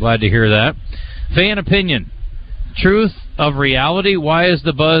Rock. I'm glad to hear that. Fan opinion. Truth of reality. Why is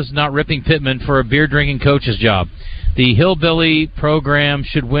the buzz not ripping Pittman for a beer-drinking coach's job? The Hillbilly program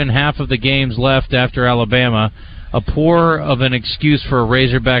should win half of the games left after Alabama. A poor of an excuse for a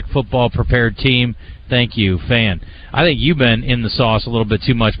Razorback football-prepared team. Thank you, fan. I think you've been in the sauce a little bit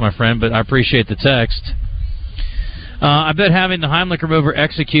too much, my friend, but I appreciate the text. I bet having the Heimlich remover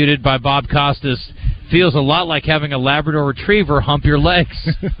executed by Bob Costas feels a lot like having a Labrador Retriever hump your legs.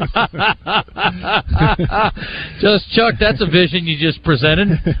 Just, Chuck, that's a vision you just presented.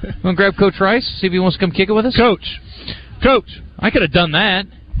 Want to grab Coach Rice, see if he wants to come kick it with us? Coach, I could have done that.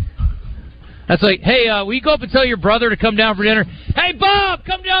 That's like, hey, will you go up and tell your brother to come down for dinner? Hey, Bob,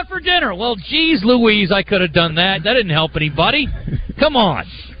 come down for dinner. Well, geez, Louise, I could have done that. That didn't help anybody. Come on.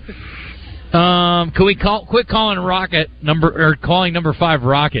 Can we quit calling calling number 5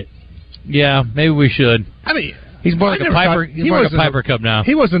 Rocket? Yeah, maybe we should. I mean, he's more like a Piper. He's more like a Piper Cub now.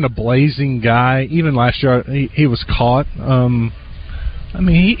 He wasn't a blazing guy. Even last year, he was caught. I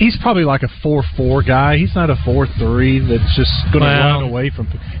mean, he's probably like a 4.4 guy. He's not a 4.3 that's just going to run away from.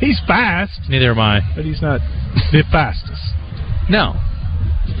 He's fast. Neither am I. But he's not the fastest. No.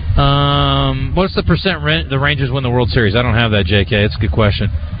 What's the percent the Rangers win the World Series? I don't have that, JK. It's a good question.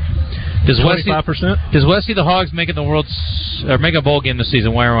 Does 25%? Does Wesley the Hogs make it make a bowl game this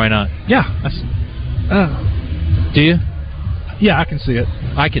season? Why or why not? Yeah. Do you? Yeah, I can see it.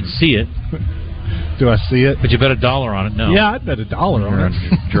 I can see it. Do I see it? But you bet $1 on it? No. Yeah, I'd bet $1 on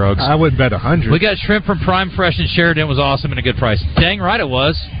it. Drugs. I would bet 100. We got shrimp from Prime Fresh in Sheridan. It was awesome and a good price. Dang right it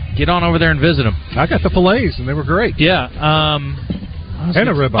was. Get on over there and visit them. I got the fillets, and they were great. Yeah. And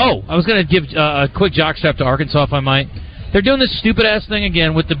a ribeye. I was going to give a quick jockstrap to Arkansas, if I might. They're doing this stupid-ass thing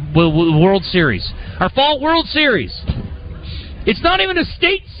again with the World Series. Our fall World Series. It's not even a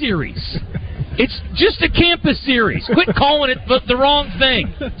state series. It's just a campus series. Quit calling it the wrong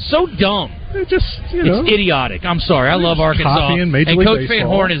thing. So dumb. It's idiotic. I'm sorry. I love Arkansas. And Coach Baseball. Van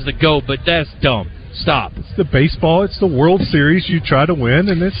Horn is the GOAT, but that's dumb. Stop. It's the baseball. It's the World Series. You try to win,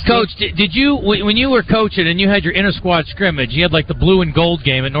 and it's Coach, did you when you were coaching and you had your inter-squad scrimmage, you had like the blue and gold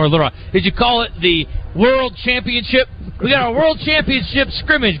game at North Little Rock. Did you call it the World Championship? We got our World Championship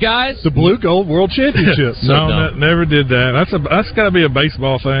scrimmage, guys. The blue gold World Championship. No, never did that. That's got to be a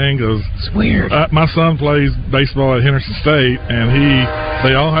baseball thing because it's weird. My son plays baseball at Henderson State, and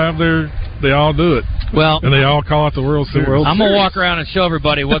they all do it. Well, and they all call it the World Series. I'm gonna walk around and show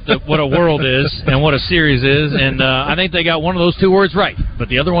everybody what a world is and what a series is, and I think they got one of those two words right, but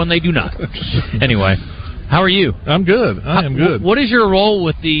the other one they do not. Anyway, how are you? I'm good. I am good. What is your role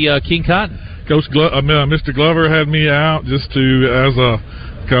with the King Cotton? Coach Mr. Glover had me out just as a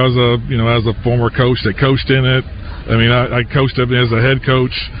former coach that coached in it. I mean, I coached up as a head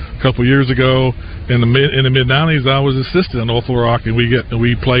coach a couple years ago. In the mid '90s, I was assistant in North Little Rock, and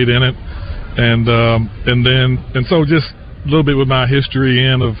we played in it, and so just a little bit with my history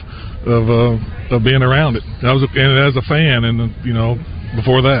and of being around it. And as a fan, and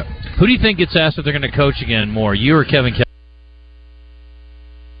before that. Who do you think gets asked if they're going to coach again more, you or Kevin Kelly?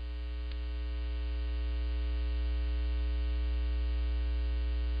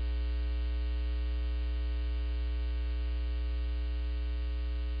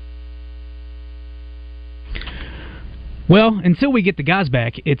 Well, until we get the guys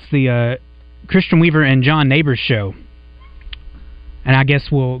back, it's the Christian Weaver and John Neighbors show. And I guess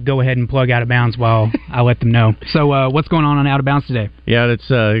we'll go ahead and plug Out of Bounds while I let them know. So what's going on Out of Bounds today? Yeah, it's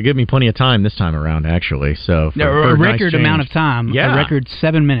give me plenty of time this time around, actually. So a record amount of time. Yeah. A record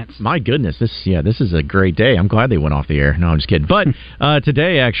 7 minutes. My goodness, this is a great day. I'm glad they went off the air. No, I'm just kidding. But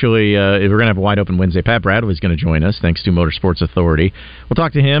today, actually, we're going to have a wide open Wednesday. Pat Bradley's going to join us, thanks to Motorsports Authority. We'll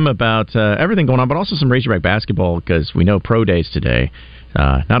talk to him about everything going on, but also some Razorback basketball, because we know pro days today.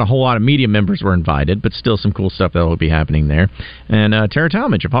 Not a whole lot of media members were invited, but still some cool stuff that will be happening there. And Tara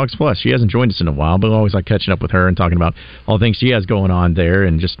Talmadge of Hogs Plus, she hasn't joined us in a while, but I always like catching up with her and talking about all the things she has going on there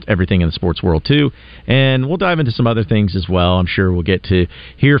and just everything in the sports world, too. And we'll dive into some other things as well. I'm sure we'll get to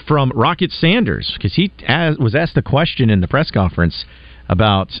hear from Rocket Sanders, because he was asked the question in the press conference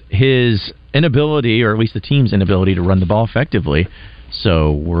about his inability, or at least the team's inability, to run the ball effectively.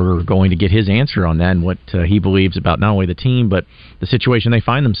 So we're going to get his answer on that and what he believes about not only the team, but the situation they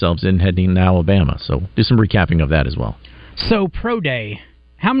find themselves in heading to Alabama. So do some recapping of that as well. So Pro Day,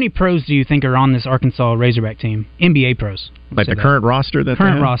 how many pros do you think are on this Arkansas Razorback team? NBA pros. Like the current roster that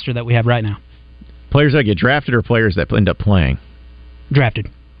current roster that we have right now. Players that get drafted or players that end up playing? Drafted,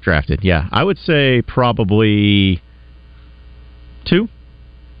 yeah. I would say probably 2,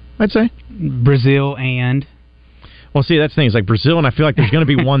 I'd say. Brazile and... Well, see, that's the thing. It's like Brazile, and I feel like there's going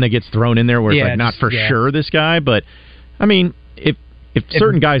to be one that gets thrown in there where it's like not for sure this guy. But, I mean, if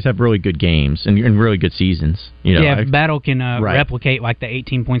certain guys have really good games and really good seasons, if Battle can replicate like the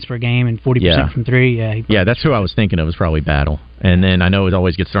 18 points per game and 40% from three, that's who I was thinking of, was probably Battle. And then I know it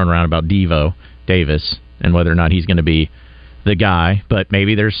always gets thrown around about Devo Davis and whether or not he's going to be the guy. But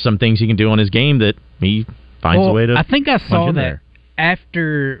maybe there's some things he can do on his game that he finds a way to. I think I saw that. There.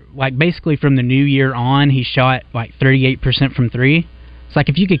 After, basically from the new year on, he shot 38% from three. It's like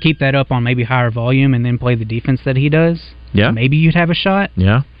if you could keep that up on maybe higher volume and then play the defense that he does, maybe you'd have a shot.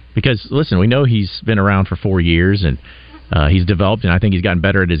 Yeah, because, listen, we know he's been around for 4 years, and he's developed, and I think he's gotten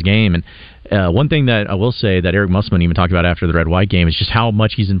better at his game. And one thing that I will say that Eric Musselman even talked about after the red-white game is just how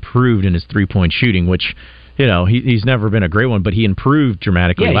much he's improved in his three-point shooting, which, he's never been a great one, but he improved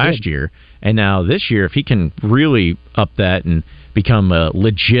dramatically last year. And now this year, if he can really up that and become a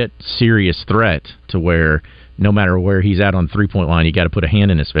legit, serious threat to where no matter where he's at on the three-point line, you got to put a hand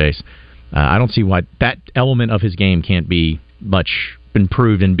in his face. I don't see why that element of his game can't be much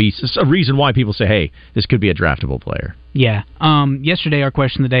improved and be a reason why people say, hey, this could be a draftable player. Yeah. Yesterday, our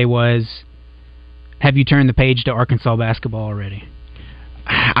question of the day was, have you turned the page to Arkansas basketball already?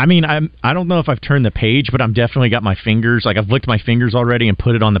 I mean, I don't know if I've turned the page, but I'm definitely got my fingers. I've licked my fingers already and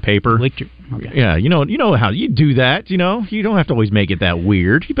put it on the paper. Okay. Yeah, you know how you do that. You don't have to always make it that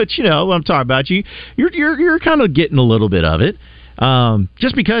weird. But I'm talking about you. You're kind of getting a little bit of it.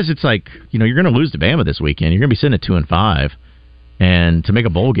 Just because it's like you're going to lose to Bama this weekend. You're going to be sitting at 2-5, and to make a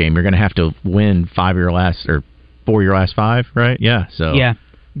bowl game, you're going to have to win 4 of your last 5, right? Yeah. So yeah,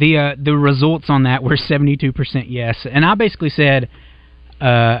 the results on that were 72% yes, and I basically said.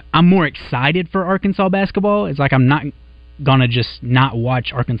 I'm more excited for Arkansas basketball. It's like I'm not gonna just not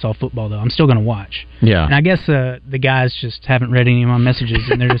watch Arkansas football though. I'm still gonna watch. Yeah. And I guess the guys just haven't read any of my messages,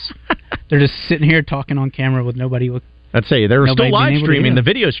 and they're just sitting here talking on camera with nobody I'd say they were Nobody still live been able to streaming. hear. The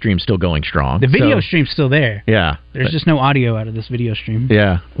video stream's still going strong. The video so- stream's still there. Yeah. There's just no audio out of this video stream.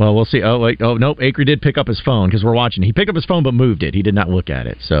 Yeah, well, we'll see. Oh, nope. Acre did pick up his phone because we're watching. He picked up his phone but moved it. He did not look at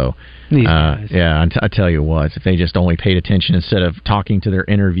it. So, These guys. yeah, I tell you what, if they just only paid attention instead of talking to their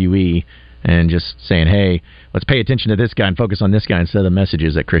interviewee and just saying, hey, let's pay attention to this guy and focus on this guy instead of the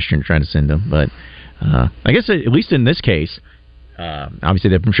messages that Christian trying to send them. But I guess at least in this case,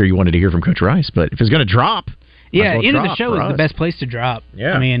 obviously I'm sure you wanted to hear from Coach Rice, but if it's going to drop... Yeah, well end of the drop show for is us. the best place to drop.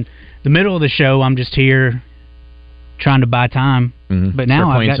 Yeah. I mean, the middle of the show, I'm just here trying to buy time. Mhm. But now start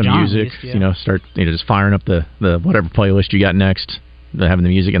I've playing got some John music. at least, yeah. Start just firing up the whatever playlist you got next. Having the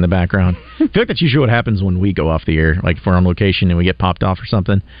music in the background. I feel like that's usually what happens when we go off the air. Like if we're on location and we get popped off or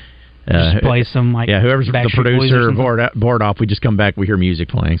something. Just play some whoever's the Backstreet Boys or producer something. board off. We just come back. We hear music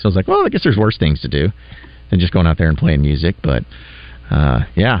playing. So I was like, well, I guess there's worse things to do than just going out there and playing music. But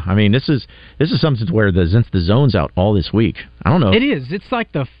yeah, I mean, this is something to where since the zone's out all this week, I don't know. It is. It's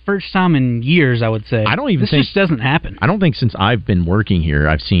like the first time in years, I would say. I don't even this think just doesn't happen. I don't think since I've been working here,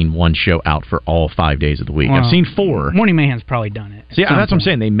 I've seen one show out for all 5 days of the week. Well, I've seen 4. Morning Mayhem's probably done it. See, that's what I'm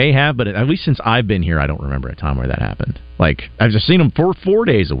saying. They may have, but at least since I've been here, I don't remember a time where that happened. Like I've just seen them for 4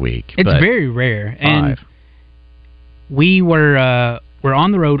 days a week. It's but very rare. 5. And we're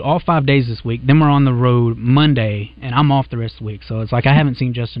on the road all 5 days this week. Then we're on the road Monday, and I'm off the rest of the week. So it's like I haven't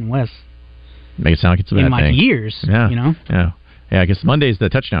seen Justin West Make it sound like it's a bad in like thing. years. Yeah, You know? Yeah, I guess Monday's the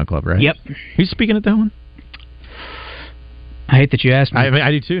touchdown club, right? Yep. Who's speaking at that one? I hate that you asked me.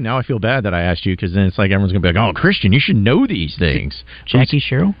 I do too. Now I feel bad that I asked you because then it's like everyone's gonna be like, "Oh, Christian, you should know these things." Jackie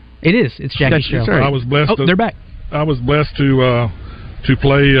Sherrill? It is. It's Jackie Sherrill. I was blessed. Oh, they're back. I was blessed to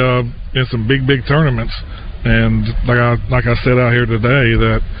play in some big tournaments, and like I said out here today,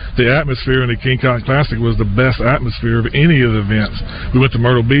 that the atmosphere in the King Cotton Classic was the best atmosphere of any of the events. We went to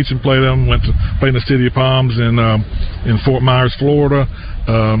Myrtle Beach and played them. Went to play in the City of Palms in Fort Myers, Florida.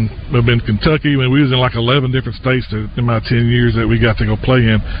 We've been in Kentucky. We was in like 11 different states in my 10 years that we got to go play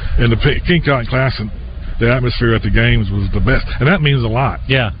in. And the King Cotton Classic, the atmosphere at the games was the best, and that means a lot.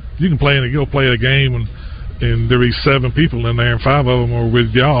 Yeah, you can go play a game and there be 7 people in there, and 5 of them are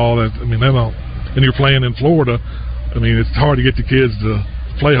with y'all. They don't. And you're playing in Florida. I mean, it's hard to get the kids to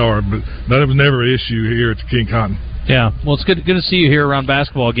play hard, but that was never an issue here at the King Cotton. Yeah, well, it's good to see you here around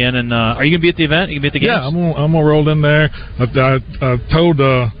basketball again. And are you going to be at the event? Are you going to be at the games? Yeah, I'm gonna roll in there. I told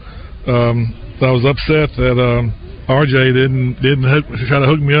that I was upset that RJ didn't try to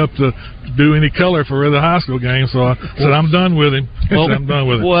hook me up to do any color for the high school game, so I said I'm done with him. I'm done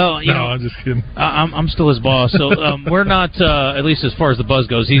with it. Well, I'm just kidding. I'm still his boss, so we're not at least as far as the buzz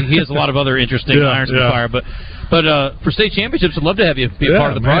goes. He has a lot of other interesting irons in the fire, but for state championships, I'd love to have you be a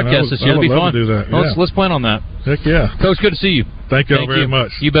part of the broadcast this year. It'd be fun. To do that. Well, let's plan on that. Heck yeah, Coach. Good to see you. Thank you very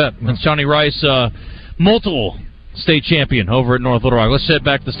much. You bet. That's Johnny Rice, multiple state champion over at North Little Rock. Let's head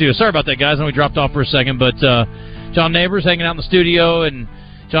back to the studio. Sorry about that, guys. I know we dropped off for a second, but John Neighbors hanging out in the studio, and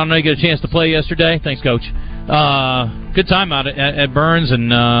John, I know you got a chance to play yesterday. Thanks, Coach. Good time out at Burns,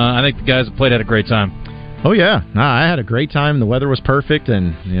 and I think the guys that played had a great time. Oh yeah, I had a great time. The weather was perfect,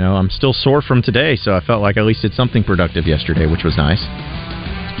 and I'm still sore from today, so I felt like I at least did something productive yesterday, which was nice.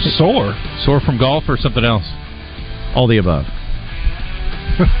 Sore from golf or something else? All the above.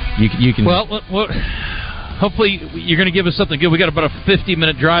 you can. Well, hopefully you're going to give us something good. We got about a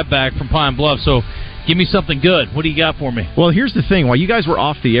 50-minute drive back from Pine Bluff, so give me something good. What do you got for me? Well, here's the thing. While you guys were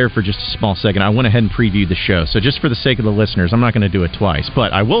off the air for just a small second, I went ahead and previewed the show. So just for the sake of the listeners, I'm not going to do it twice.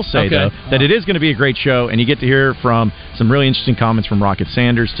 But I will say, though, that it is going to be a great show, and you get to hear from some really interesting comments from Rocket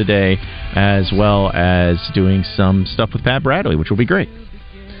Sanders today, as well as doing some stuff with Pat Bradley, which will be great.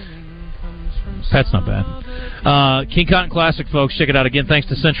 Pat's not bad. King Cotton Classic, folks. Check it out again. Thanks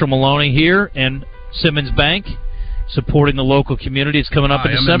to Central Maloney here and Simmons Bank, supporting the local community. It's coming up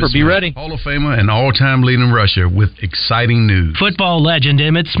in December. Be ready. Hall of Famer and all-time leading rusher with exciting news. Football legend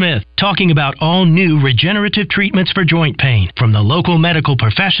Emmitt Smith talking about all new regenerative treatments for joint pain from the local medical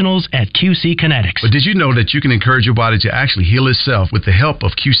professionals at QC Kinetics. But did you know that you can encourage your body to actually heal itself with the help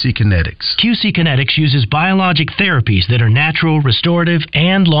of QC Kinetics? QC Kinetics uses biologic therapies that are natural, restorative,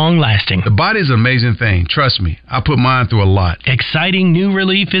 and long-lasting. The body is an amazing thing. Trust me, I put mine through a lot. Exciting new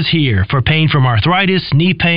relief is here for pain from arthritis, knee pain,